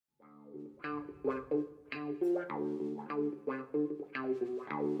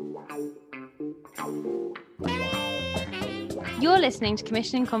You're listening to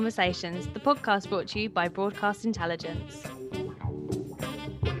Commissioning Conversations, the podcast brought to you by Broadcast Intelligence.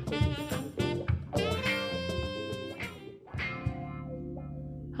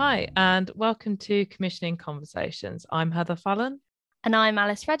 Hi, and welcome to Commissioning Conversations. I'm Heather Fallon. And I'm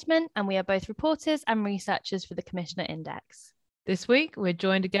Alice Redman, and we are both reporters and researchers for the Commissioner Index. This week, we're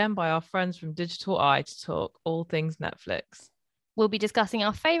joined again by our friends from Digital Eye to talk all things Netflix. We'll be discussing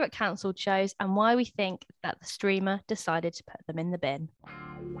our favourite cancelled shows and why we think that the streamer decided to put them in the bin.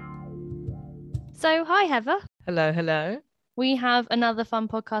 So, hi Heather. Hello, hello. We have another fun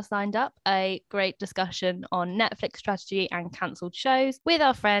podcast lined up, a great discussion on Netflix strategy and cancelled shows with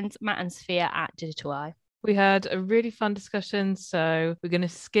our friends Matt and Sophia at Digital Eye. We had a really fun discussion, so we're going to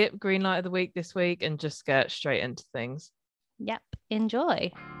skip Greenlight of the Week this week and just get straight into things. Yep,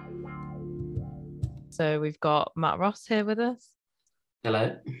 enjoy. So we've got Matt Ross here with us.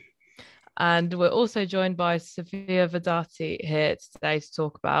 Hello. And we're also joined by Sophia Vedati here today to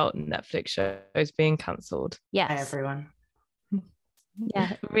talk about Netflix shows being cancelled. Yes. Hi, everyone.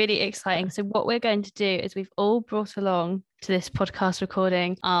 Yeah, really exciting. So what we're going to do is we've all brought along to this podcast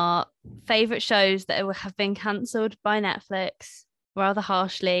recording our favourite shows that have been cancelled by Netflix rather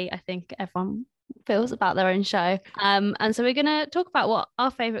harshly. I think everyone feels about their own show. And so we're going to talk about what our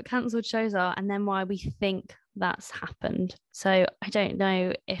favourite cancelled shows are and then why we think that's happened. So I don't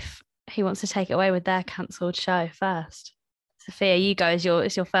know if he wants to take it away with their cancelled show first. Sophia, you go. It's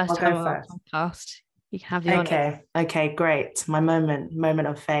your first time on our podcast. You can have the honor. Okay, great. My moment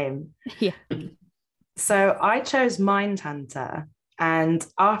of fame. Yeah. So I chose Mindhunter, and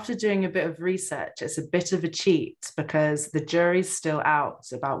after doing a bit of research, it's a bit of a cheat because the jury's still out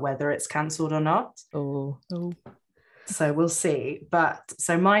about whether it's cancelled or not. Oh. So we'll see. But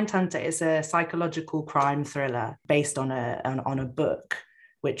so Mindhunter is a psychological crime thriller based on a book,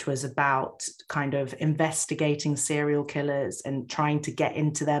 which was about kind of investigating serial killers and trying to get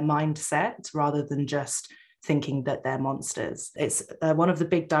into their mindset rather than just thinking that they're monsters. It's one of the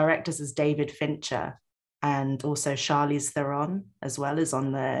big directors is David Fincher, and also Charlize Theron as well is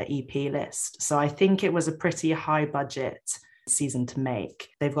on the EP list. So I think it was a pretty high budget season to make.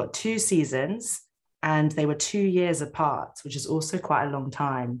 They've got 2 seasons, and they were 2 years apart, which is also quite a long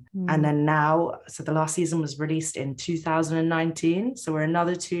time. And then now, so the last season was released in 2019. So we're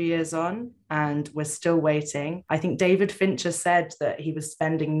another 2 years on and we're still waiting. I think David Fincher said that he was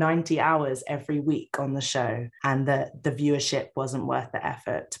spending 90 hours every week on the show and that the viewership wasn't worth the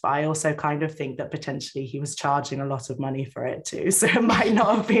effort. But I also kind of think that potentially he was charging a lot of money for it too. So it might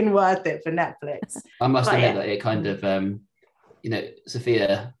not have been worth it for Netflix. I must admit that it kind of,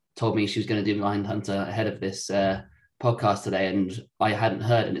 Sophia told me she was going to do Mindhunter ahead of this podcast today, and I hadn't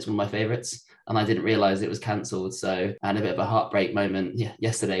heard, and it's one of my favorites, and I didn't realize it was cancelled. So I had a bit of a heartbreak moment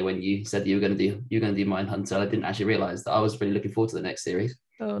yesterday when you said that you were going to do Mindhunter. I didn't actually realize that. I was really looking forward to the next series.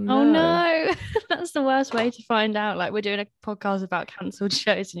 Oh no, oh, no. That's the worst way to find out. Like, we're doing a podcast about cancelled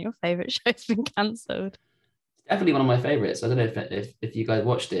shows and your favorite show's been cancelled. Definitely one of my favorites. I don't know if you guys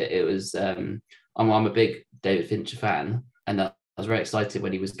watched it. It was I'm a big David Fincher fan, and I was very excited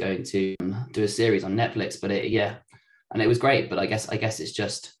when he was going to do a series on Netflix, but it was great. But I guess it's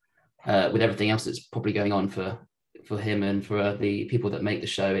just with everything else that's probably going on for him and for the people that make the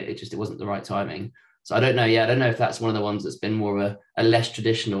show, it wasn't the right timing. So I don't know. Yeah, I don't know if that's one of the ones that's been more of a less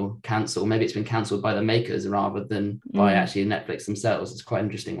traditional cancel. Maybe it's been cancelled by the makers rather than by actually Netflix themselves. It's quite an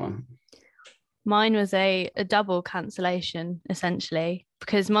interesting one. Mine was a double cancellation, essentially,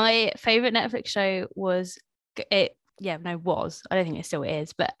 because my favourite Netflix show was I don't think it still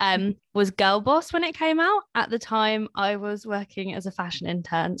is, but was Girl Boss when it came out. At the time, I was working as a fashion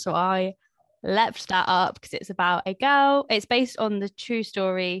intern, so I leapt that up because it's about a girl. It's based on the true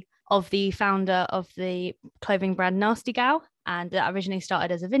story of the founder of the clothing brand Nasty Gal, and that originally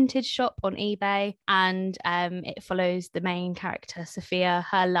started as a vintage shop on eBay, and it follows the main character, Sophia,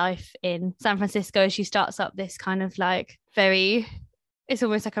 her life in San Francisco. She starts up this kind of like it's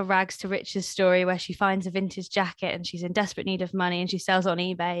almost like a rags to riches story where she finds a vintage jacket and she's in desperate need of money and she sells it on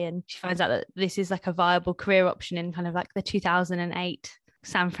eBay, and she finds out that this is like a viable career option in kind of like the 2008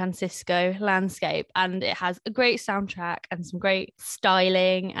 San Francisco landscape. And it has a great soundtrack and some great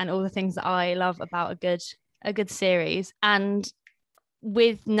styling and all the things that I love about a good series. And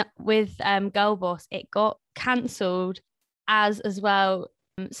with Girl Boss, it got cancelled as well.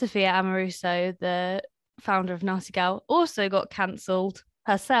 Sophia Amoruso, the founder of Nasty Gal, also got cancelled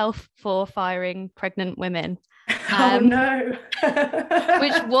herself for firing pregnant women. Oh no.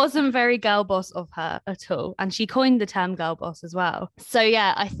 Which wasn't very girl boss of her at all. And she coined the term girl boss as well. So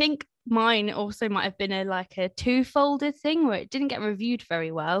yeah, I think mine also might have been a two-folded thing where it didn't get reviewed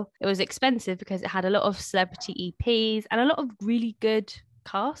very well. It was expensive because it had a lot of celebrity EPs and a lot of really good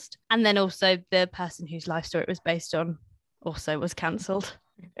cast. And then also the person whose life story it was based on also was cancelled.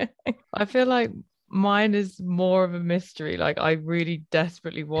 I feel like mine is more of a mystery. Like, I really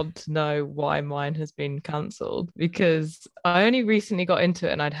desperately want to know why mine has been cancelled, because I only recently got into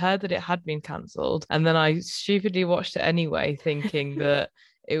it and I'd heard that it had been cancelled, and then I stupidly watched it anyway, thinking that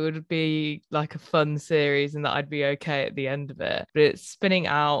it would be like a fun series and that I'd be okay at the end of it. But it's Spinning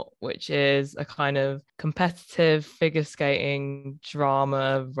Out, which is a kind of competitive figure skating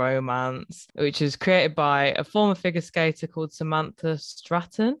drama romance, which is created by a former figure skater called Samantha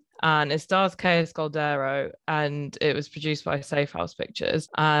Stratton. And it stars Kaya Scaldero, and it was produced by Safe House Pictures.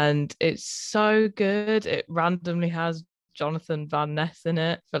 And it's so good. It randomly has Jonathan Van Ness in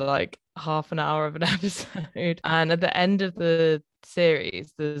it for like half an hour of an episode. And at the end of the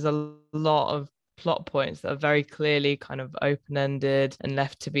series, there's a lot of plot points that are very clearly kind of open-ended and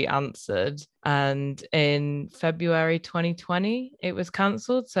left to be answered. And in February 2020, it was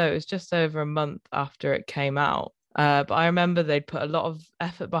cancelled. So it was just over a month after it came out. But I remember they'd put a lot of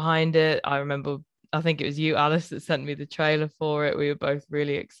effort behind it. I think it was you, Alice, that sent me the trailer for it. We were both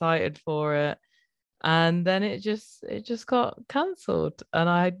really excited for it. And then it just got cancelled, and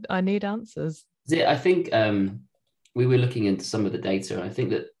I need answers. I think we were looking into some of the data, and I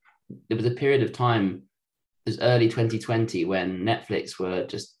think that there was a period of time, it was early 2020, when Netflix were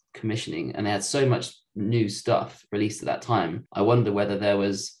just commissioning, and they had so much new stuff released at that time. I wonder whether there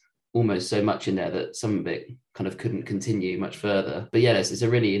was almost so much in there that some of it kind of couldn't continue much further. But yeah, it's a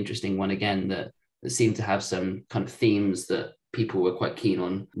really interesting one again that seemed to have some kind of themes that people were quite keen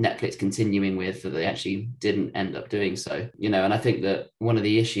on Netflix continuing with, that they actually didn't end up doing so. And I think that one of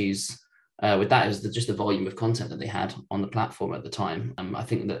the issues with that is just the volume of content that they had on the platform at the time. I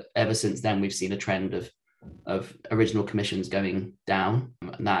think that ever since then, we've seen a trend of original commissions going down.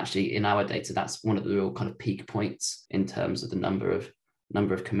 And that actually, in our data, that's one of the real kind of peak points in terms of the number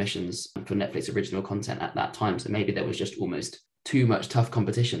of commissions for Netflix original content at that time. So maybe there was just almost too much tough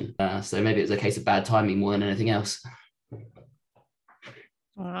competition. So maybe it was a case of bad timing more than anything else.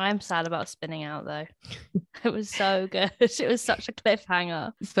 I'm sad about Spinning Out though. It was so good. It was such a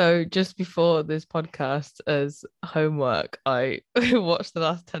cliffhanger. So just before this podcast, as homework, I watched the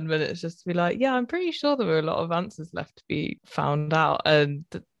last 10 minutes just to be like, yeah, I'm pretty sure there were a lot of answers left to be found out. And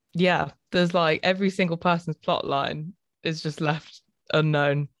yeah, there's like every single person's plot line is just left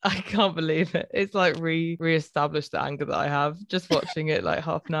unknown. I can't believe it. It's like re-established the anger that I have just watching it like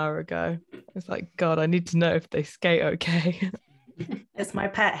half an hour ago. It's like, God, I need to know if they skate okay. It's my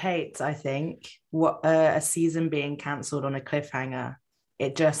pet hate, I think, what a season being cancelled on a cliffhanger.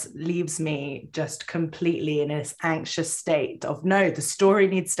 It just leaves me just completely in this anxious state of, no, the story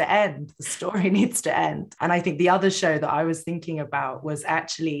needs to end. The story needs to end. And I think the other show that I was thinking about was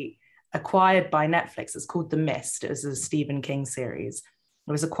actually acquired by Netflix. It's called The Mist. It was a Stephen King series.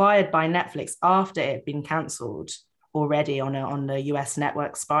 It was acquired by Netflix after it had been cancelled already on the US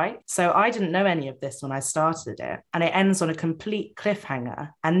network Spike. So I didn't know any of this when I started it. And it ends on a complete cliffhanger.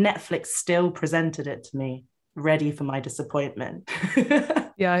 And Netflix still presented it to me, ready for my disappointment.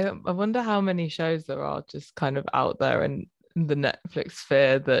 Yeah, I wonder how many shows there are just kind of out there in the Netflix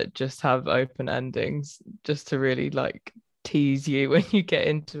sphere that just have open endings just to really like tease you when you get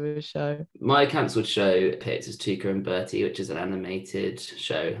into a show. My cancelled show picked is Tuca and Bertie, which is an animated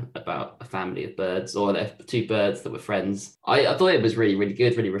show about a family of birds, or they're two birds that were friends. I thought it was really, really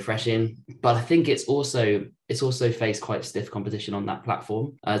good, really refreshing, but I think it's also faced quite stiff competition on that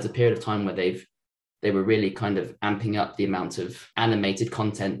platform. There's a period of time where they were really kind of amping up the amount of animated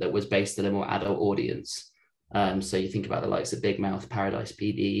content that was based on a more adult audience. So you think about the likes of Big Mouth, Paradise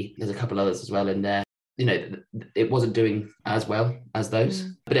PD, there's a couple others as well in there. It wasn't doing as well as those,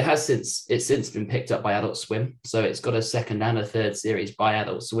 but it's since been picked up by Adult Swim. So it's got a second and a third series by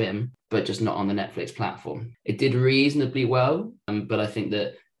Adult Swim, but just not on the Netflix platform. It did reasonably well, but I think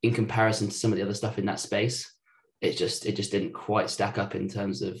that in comparison to some of the other stuff in that space, it just didn't quite stack up in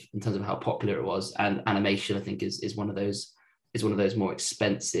terms of how popular it was. And animation, I think, is one of those more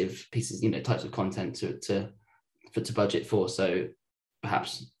expensive pieces, types of content to budget for. So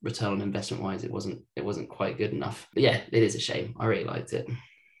perhaps return on investment wise, it wasn't quite good enough. But yeah, it is a shame. I really liked it.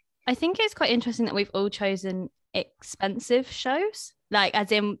 I think it's quite interesting that we've all chosen expensive shows, like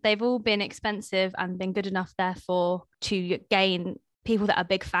as in they've all been expensive and been good enough therefore to gain people that are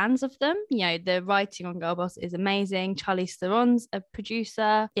big fans of them. You know, the writing on Girl Boss is amazing. Charlize Theron's a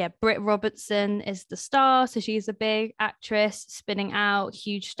producer. Yeah, Britt Robertson is the star, so she's a big actress. Spinning Out,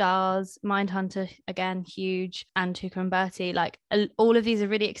 huge stars. Mindhunter, again, huge. And Tuca and Bertie. Like, all of these are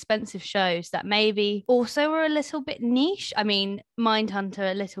really expensive shows that maybe also are a little bit niche. I mean,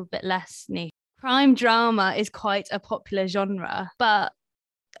 Mindhunter a little bit less niche. Crime drama is quite a popular genre, but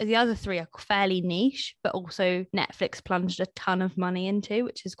the other three are fairly niche, but also Netflix plunged a ton of money into,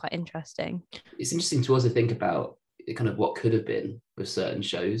 which is quite interesting. It's interesting to also think about kind of what could have been with certain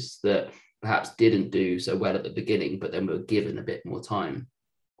shows that perhaps didn't do so well at the beginning, but then were given a bit more time.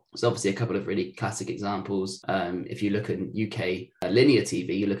 So obviously a couple of really classic examples. If you look at UK linear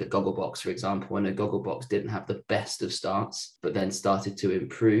TV, you look at Gogglebox, for example, and Gogglebox didn't have the best of starts, but then started to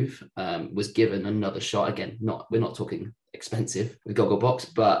improve, was given another shot. Again, we're not talking expensive with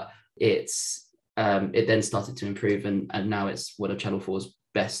Gogglebox, but it then started to improve, and now it's one of Channel 4's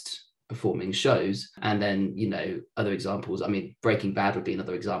best performing shows. And then, you know, other examples, I mean, Breaking Bad would be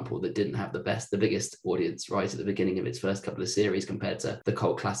another example that didn't have the biggest audience right at the beginning of its first couple of series compared to the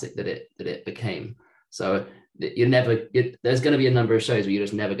cult classic that it became. So there's going to be a number of shows where you're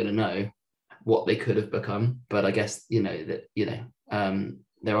just never going to know what they could have become. But I guess, there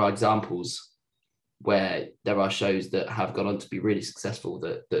are examples where there are shows that have gone on to be really successful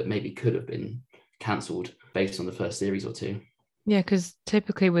that maybe could have been cancelled based on the first series or two. Yeah, because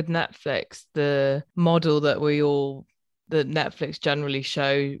typically with Netflix, the model that Netflix generally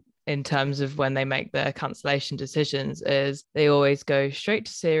show in terms of when they make their cancellation decisions is they always go straight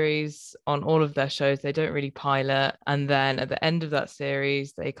to series on all of their shows. They don't really pilot. And then at the end of that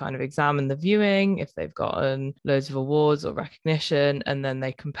series, they kind of examine the viewing, if they've gotten loads of awards or recognition, and then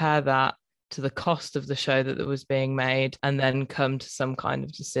they compare that to the cost of the show that was being made and then come to some kind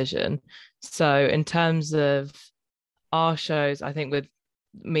of decision. So in terms of our shows, I think with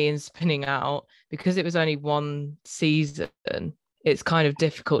me and Spinning Out, because it was only one season, it's kind of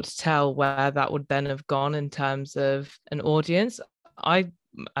difficult to tell where that would then have gone in terms of an audience. I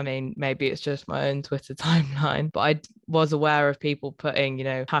mean, maybe it's just my own Twitter timeline, but I was aware of people putting,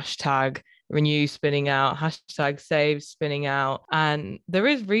 hashtag renew Spinning Out, hashtag save Spinning Out. And there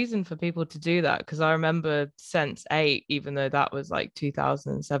is reason for people to do that, because I remember Sense8, even though that was like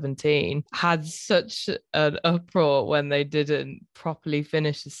 2017, had such an uproar when they didn't properly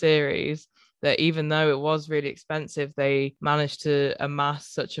finish the series, that even though it was really expensive, they managed to amass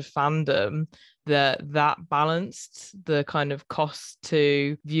such a fandom that balanced the kind of cost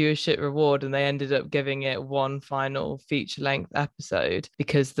to viewership reward, and they ended up giving it one final feature-length episode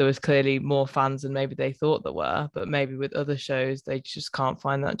because there was clearly more fans than maybe they thought there were. But maybe with other shows, they just can't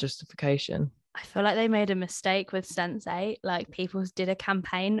find that justification. I feel like they made a mistake with Sense8. Like, people did a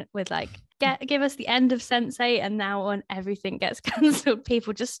campaign with like, give us the end of Sense8, and now when everything gets cancelled,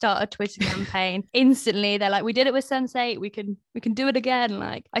 people just start a Twitter campaign instantly. They're like, we did it with Sense8, we can do it again.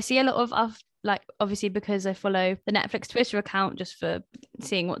 Like, I see a lot of like, obviously because I follow the Netflix Twitter account just for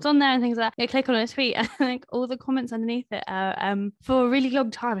seeing what's on there and things like that. I click on a tweet and like all the comments underneath it for a really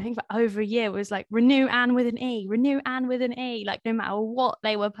long time, I think for over a year, was like, renew Anne with an E, renew Anne with an E, like no matter what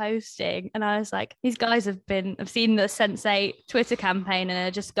they were posting. And I was like, these guys have seen the Sense8 Twitter campaign and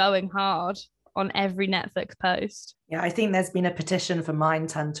are just going hard on every Netflix post. Yeah, I think there's been a petition for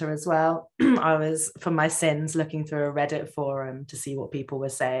Mindhunter as well. I was, for my sins, looking through a Reddit forum to see what people were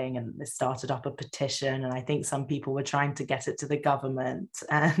saying, and they started up a petition, and I think some people were trying to get it to the government,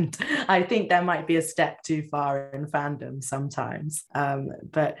 and I think there might be a step too far in fandom sometimes.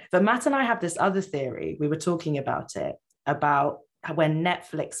 But Matt and I have this other theory, we were talking about it, about when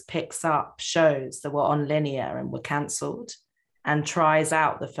Netflix picks up shows that were on linear and were cancelled and tries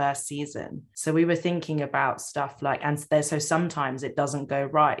out the first season. So we were thinking about stuff like, so sometimes it doesn't go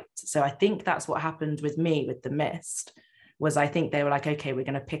right. So I think that's what happened with me with The Mist, was I think they were like, okay, we're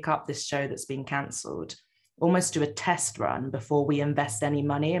going to pick up this show that's been cancelled, almost do a test run before we invest any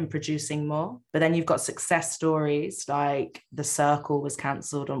money in producing more. But then you've got success stories like The Circle was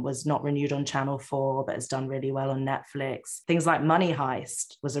cancelled and was not renewed on Channel 4, but has done really well on Netflix. Things like Money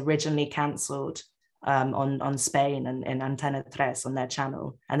Heist was originally cancelled on Spain and in Antena 3 on their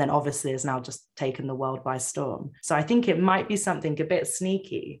channel, and then obviously has now just taken the world by storm. So I think it might be something a bit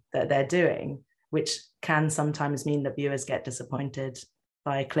sneaky that they're doing, which can sometimes mean that viewers get disappointed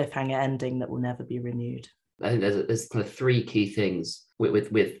by a cliffhanger ending that will never be renewed. I think there's kind of three key things with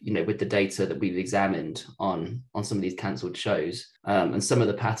the data that we've examined on some of these cancelled shows, and some of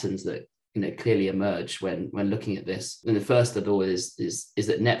the patterns that clearly emerge when looking at this. And the first of all is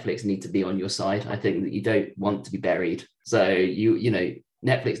that Netflix need to be on your side. I think that you don't want to be buried. So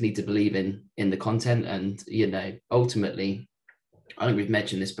Netflix need to believe in the content, and ultimately I think we've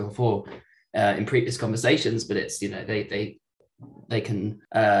mentioned this before in previous conversations, but it's, they can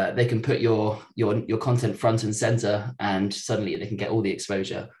put your content front and center, and suddenly they can get all the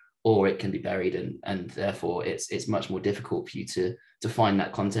exposure, or it can be buried, and therefore it's much more difficult for you to find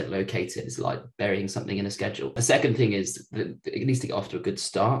that content located. It's like burying something in a schedule. The second thing is that it needs to get off to a good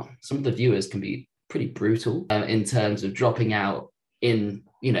start. Some of the viewers can be pretty brutal in terms of dropping out in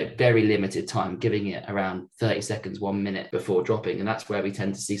very limited time, giving it around 30 seconds, 1 minute before dropping. And that's where we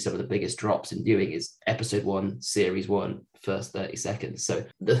tend to see some of the biggest drops in viewing is episode 1, series 1, first 30 seconds. So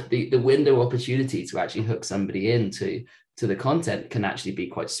the window opportunity to actually hook somebody into the content can actually be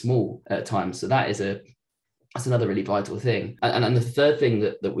quite small at times. So that's another really vital thing. And the third thing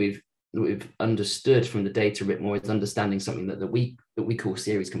that we've understood from the data a bit more is understanding something that we call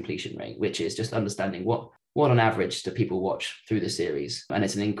series completion rate, which is just understanding what on average do people watch through the series. And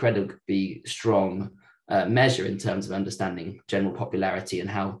it's an incredibly strong measure in terms of understanding general popularity and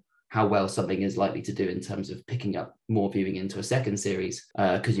how well something is likely to do in terms of picking up more viewing into a second series,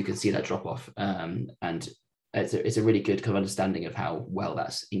 because you can see that drop off. And it's a really good kind of understanding of how well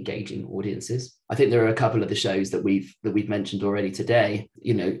that's engaging audiences. I think there are a couple of the shows that we've mentioned already today.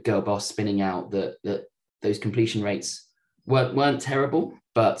 Girl Boss spinning out that those completion rates weren't terrible,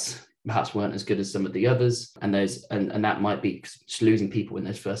 but perhaps weren't as good as some of the others, and that might be just losing people in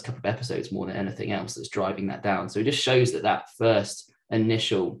those first couple of episodes more than anything else that's driving that down. So it just shows that first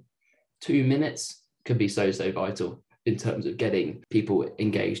initial 2 minutes can be so vital in terms of getting people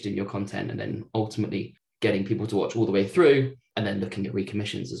engaged in your content, and then ultimately getting people to watch all the way through, and then looking at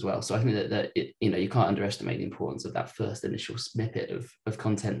recommissions as well. So I think that you can't underestimate the importance of that first initial snippet of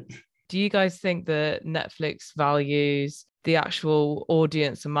content. Do you guys think that Netflix values the actual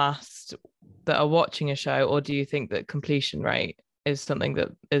audience amassed that are watching a show, or do you think that completion rate is something that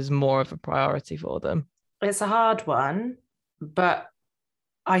is more of a priority for them? It's a hard one, but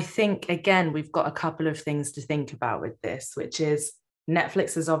I think, again, we've got a couple of things to think about with this, which is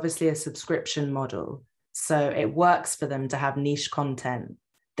Netflix is obviously a subscription model. So it works for them to have niche content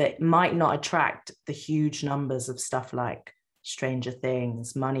that might not attract the huge numbers of stuff like Stranger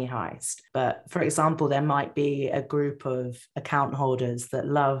Things, Money Heist. But for example, there might be a group of account holders that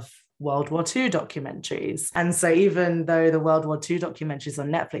love World War II documentaries. And so even though the World War II documentaries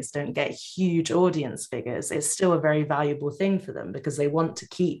on Netflix don't get huge audience figures, it's still a very valuable thing for them because they want to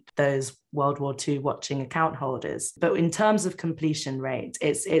keep those World War II watching account holders. But in terms of completion rate,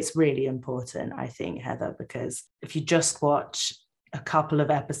 it's really important, I think, Heather, because if you just watch a couple of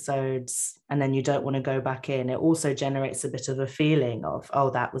episodes and then you don't want to go back in, it also generates a bit of a feeling of,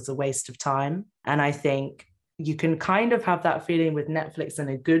 oh, that was a waste of time. And I think you can kind of have that feeling with Netflix in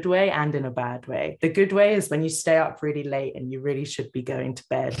a good way and in a bad way. The good way is when you stay up really late and you really should be going to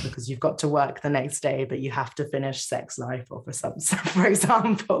bed because you've got to work the next day, but you have to finish Sex Life or for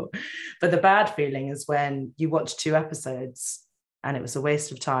example. But the bad feeling is when you watch 2 episodes and it was a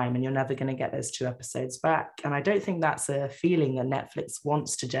waste of time and you're never going to get those 2 episodes back. And I don't think that's a feeling that Netflix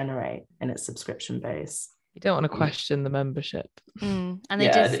wants to generate in its subscription base. You don't want to question the membership. And they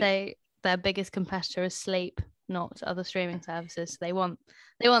just say their biggest competitor is sleep, not other streaming services. They want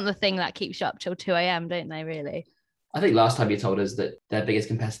the thing that keeps you up till 2 a.m, don't they, really? I think last time you told us that their biggest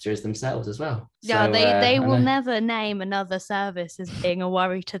competitor is themselves as well. Yeah, so, they will never name another service as being a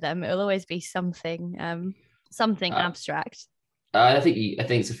worry to them. It'll always be something abstract. I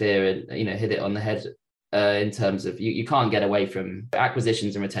think Sophia, hit it on the head in terms of you can't get away from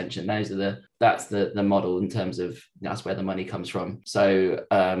acquisitions and retention. That's the model in terms of that's where the money comes from. So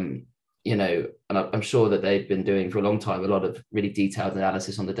and I'm sure that they've been doing for a long time a lot of really detailed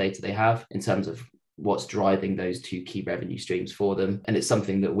analysis on the data they have in terms of what's driving those 2 key revenue streams for them. And it's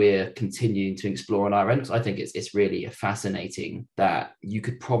something that we're continuing to explore on our end. So I think it's really fascinating that you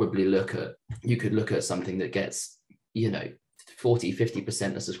could look at something that gets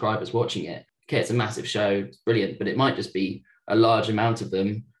 40-50% of subscribers watching it. Okay, it's a massive show, it's brilliant, but it might just be a large amount of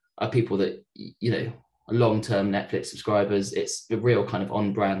them are people that long-term Netflix subscribers. It's the real kind of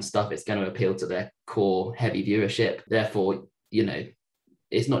on-brand stuff. It's going to appeal to their core heavy viewership. Therefore,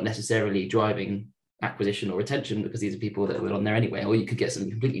 it's not necessarily driving acquisition or retention because these are people that were on there anyway. Or you could get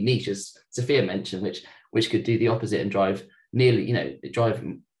something completely niche, as Sophia mentioned, which could do the opposite and drive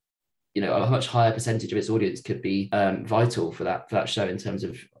a much higher percentage of its audience could be vital for that show in terms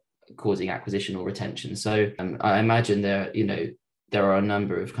of causing acquisition or retention. So I imagine there are a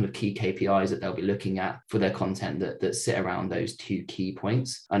number of kind of key KPIs that they'll be looking at for their content that sit around those 2 key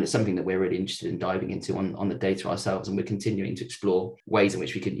points. And it's something that we're really interested in diving into on the data ourselves. And we're continuing to explore ways in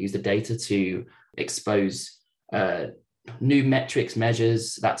which we can use the data to expose new metrics,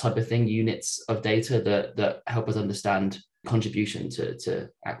 measures, that type of thing, units of data that help us understand contribution to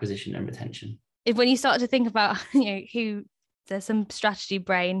acquisition and retention. When you start to think about, who, there's some strategy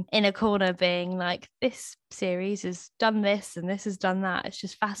brain in a corner being like, this series has done this and this has done that. It's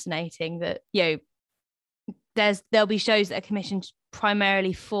just fascinating that, there'll be shows that are commissioned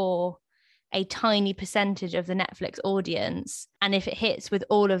primarily for a tiny percentage of the Netflix audience. And if it hits with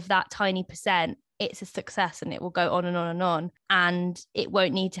all of that tiny percent, it's a success, and it will go on and on and on. And it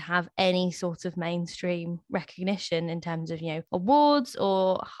won't need to have any sort of mainstream recognition in terms of, awards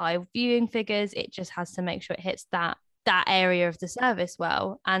or high viewing figures. It just has to make sure it hits that area of the service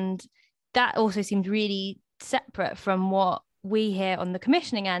well. And that also seems really separate from what we hear on the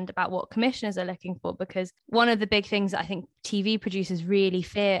commissioning end about what commissioners are looking for, because one of the big things that I think TV producers really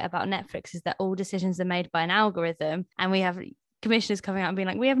fear about Netflix is that all decisions are made by an algorithm, and we have commissioners coming out and being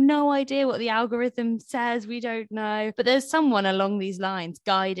like, we have no idea what the algorithm says, we don't know. But there's someone along these lines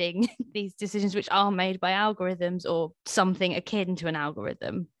guiding these decisions, which are made by algorithms or something akin to an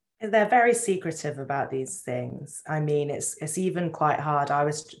algorithm. They're very secretive about these things. I mean, it's even quite hard. I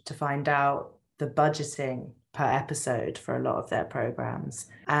was to find out the budgeting per episode for a lot of their programs.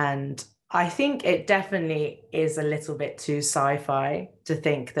 And I think it definitely is a little bit too sci-fi to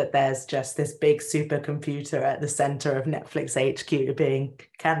think that there's just this big supercomputer at the center of Netflix HQ being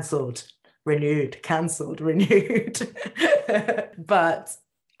cancelled, renewed. But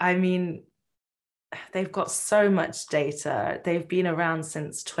I mean, they've got so much data. They've been around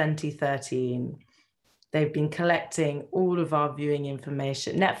since 2013. They've been collecting all of our viewing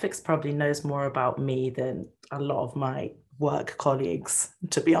information. Netflix probably knows more about me than a lot of my work colleagues,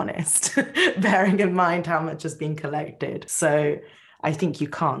 to be honest, bearing in mind how much has been collected. So I think you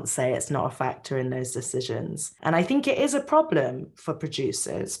can't say it's not a factor in those decisions. And I think it is a problem for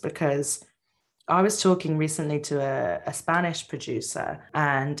producers, because I was talking recently to a Spanish producer,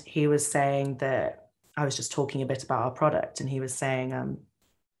 and he was saying that I was just talking a bit about our product, and he was saying,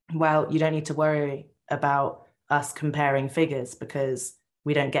 well, you don't need to worry about us comparing figures because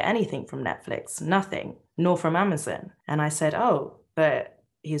we don't get anything from Netflix, nothing, nor from Amazon. And I said, oh, but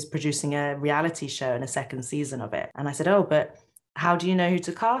he's producing a reality show and a second season of it. And I said, oh, but how do you know who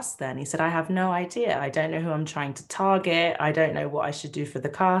to cast then? He said, I have no idea. I don't know who I'm trying to target. I don't know what I should do for the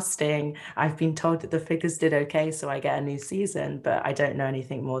casting. I've been told that the figures did okay, so I get a new season, but I don't know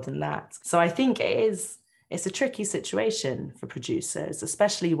anything more than that. So I think it's a tricky situation for producers,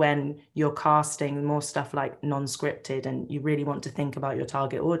 especially when you're casting more stuff like non-scripted and you really want to think about your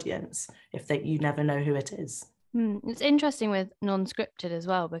target audience, you never know who it is. It's interesting with non-scripted as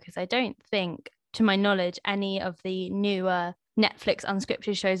well, because I don't think, to my knowledge, any of the newer Netflix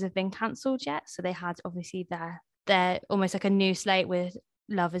unscripted shows have been cancelled yet. So they had obviously they're almost like a new slate with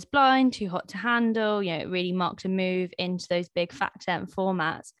Love is Blind, Too Hot to Handle. It really marked a move into those big fat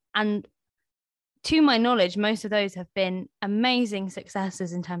formats. And to my knowledge, most of those have been amazing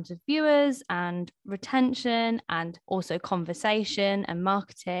successes in terms of viewers and retention, and also conversation and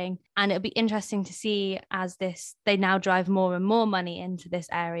marketing. And it'll be interesting to see, as they now drive more and more money into this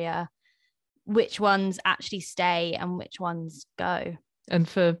area, which ones actually stay and which ones go. And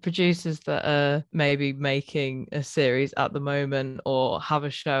for producers that are maybe making a series at the moment or have a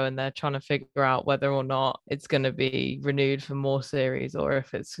show and they're trying to figure out whether or not it's going to be renewed for more series, or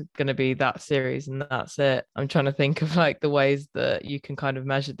if it's going to be that series and that's it. I'm trying to think of like the ways that you can kind of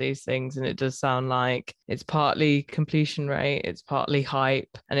measure these things. And it does sound like it's partly completion rate, it's partly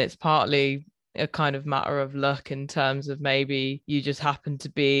hype, and it's partly a kind of matter of luck in terms of maybe you just happen to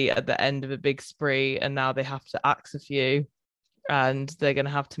be at the end of a big spree and now they have to axe a few. And they're going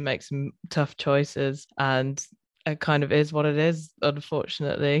to have to make some tough choices, and it kind of is what it is.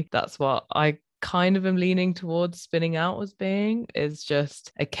 Unfortunately, that's what I kind of am leaning towards spinning out as being, is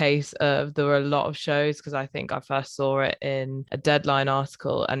just a case of there were a lot of shows, because I think I first saw it in a Deadline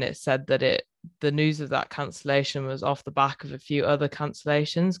article, and it said that the news of that cancellation was off the back of a few other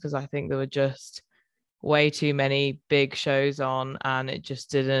cancellations, because I think there were just way too many big shows on, and it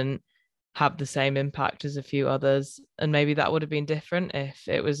just didn't have the same impact as a few others. And maybe that would have been different if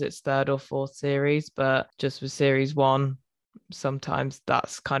it was its third or fourth series, but just with series one, sometimes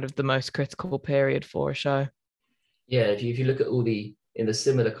that's kind of the most critical period for a show. Yeah, if you look at in the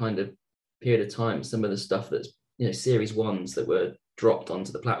similar kind of period of time, some of the stuff that's, series ones that were dropped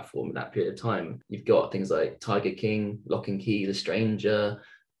onto the platform in that period of time, you've got things like Tiger King, Lock and Key, The Stranger,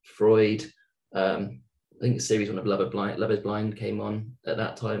 Freud, I think series one of Love is Blind came on at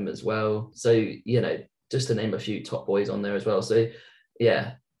that time as well. So, just to name a few top boys on there as well. So,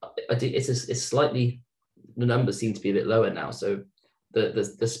 yeah, it's slightly, the numbers seem to be a bit lower now. So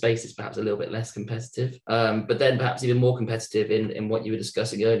the space is perhaps a little bit less competitive. But then perhaps even more competitive in what you were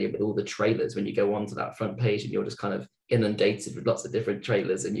discussing earlier with all the trailers, when you go onto that front page and you're just kind of inundated with lots of different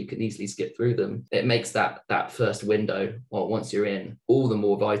trailers and you can easily skip through them. It makes that first window, or once you're in, all the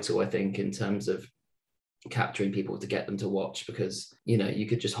more vital, I think, in terms of capturing people to get them to watch, because you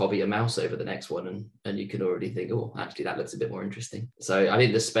could just hobby a mouse over the next one and you can already think, oh, actually that looks a bit more interesting. So I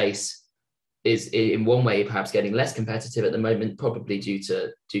think the space is in one way perhaps getting less competitive at the moment, probably due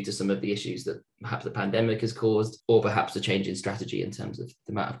to some of the issues that perhaps the pandemic has caused, or perhaps a change in strategy in terms of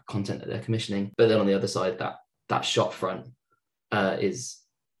the amount of content that they're commissioning. But then on the other side, that shop front is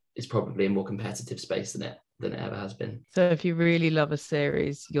probably a more competitive space than it ever has been. So if you really love a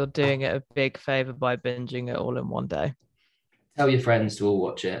series, you're doing it a big favor by binging it all in one day. Tell your friends to all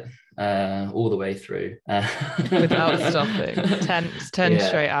watch it all the way through without stopping. 10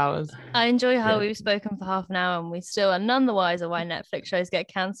 straight hours. I enjoy how we've spoken for half an hour and we still are none the wiser why Netflix shows get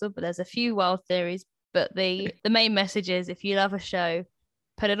cancelled, but there's a few wild theories. But the main message is, if you love a show,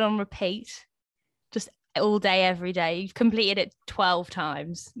 put it on repeat just all day, every day. You've completed it 12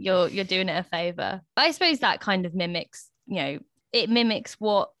 times. You're doing it a favor. But I suppose that kind of mimics, it mimics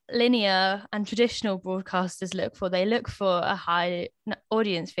what linear and traditional broadcasters look for. They look for a high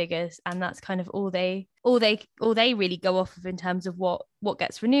audience figures, and that's kind of all they really go off of in terms of what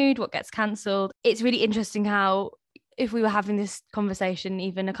gets renewed, what gets cancelled. It's really interesting how, if we were having this conversation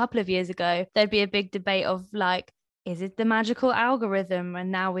even a couple of years ago, there'd be a big debate of like, is it the magical algorithm?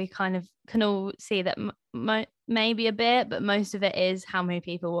 And now we kind of can all see that maybe a bit, but most of it is how many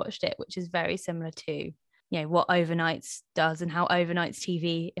people watched it, which is very similar to what Overnights does and how Overnights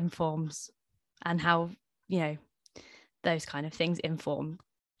TV informs, and how those kind of things inform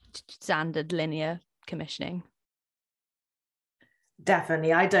standard linear commissioning.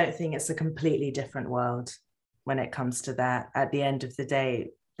 Definitely. I don't think it's a completely different world when it comes to that. At the end of the day,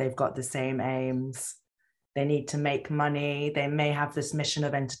 they've got the same aims. They need to make money. They may have this mission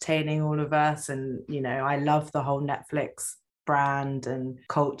of entertaining all of us. And, I love the whole Netflix brand and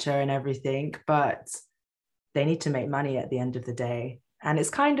culture and everything, but they need to make money at the end of the day. And it's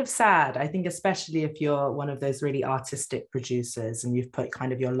kind of sad, I think, especially if you're one of those really artistic producers and you've put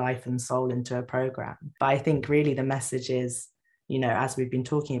kind of your life and soul into a program. But I think really the message is, as we've been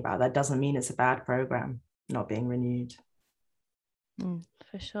talking about, that doesn't mean it's a bad program not being renewed.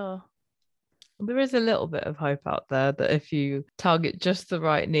 For sure. There is a little bit of hope out there that if you target just the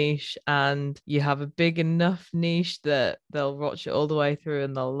right niche and you have a big enough niche that they'll watch it all the way through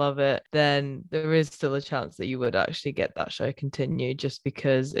and they'll love it, then there is still a chance that you would actually get that show continued, just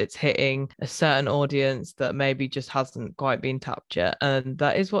because it's hitting a certain audience that maybe just hasn't quite been tapped yet. And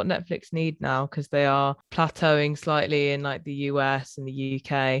that is what Netflix need now, because they are plateauing slightly in like the US and the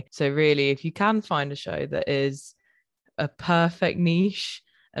UK. So really, if you can find a show that is a perfect niche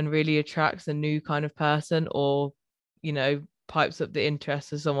and really attracts a new kind of person, or pipes up the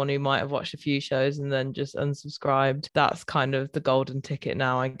interest of someone who might have watched a few shows and then just unsubscribed, that's kind of the golden ticket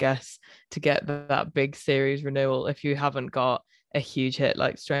now, I guess, to get that big series renewal if you haven't got a huge hit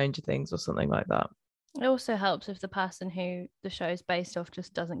like Stranger Things or something like that. It also helps if the person who the show is based off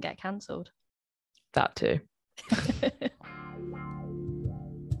just doesn't get cancelled. That too.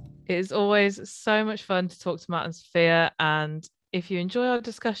 It is always so much fun to talk to Matt and Sophia, and if you enjoy our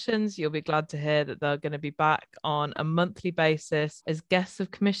discussions, you'll be glad to hear that they're going to be back on a monthly basis as guests of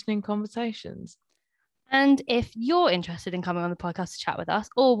Commissioning Conversations. And if you're interested in coming on the podcast to chat with us,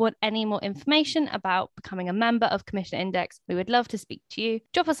 or want any more information about becoming a member of Commissioner Index, we would love to speak to you.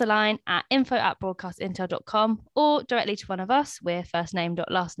 Drop us a line at info@broadcastintel.com or directly to one of us. We're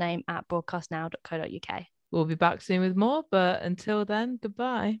firstname.lastname@broadcastnow.co.uk. We'll be back soon with more, but until then,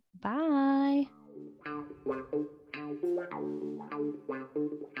 goodbye. Bye.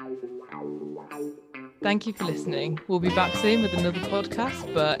 Thank you for listening. We'll be back soon with another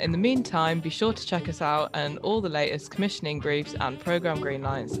podcast, but in the meantime, be sure to check us out and all the latest commissioning briefs and programme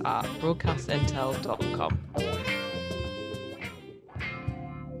greenlights at broadcastintel.com.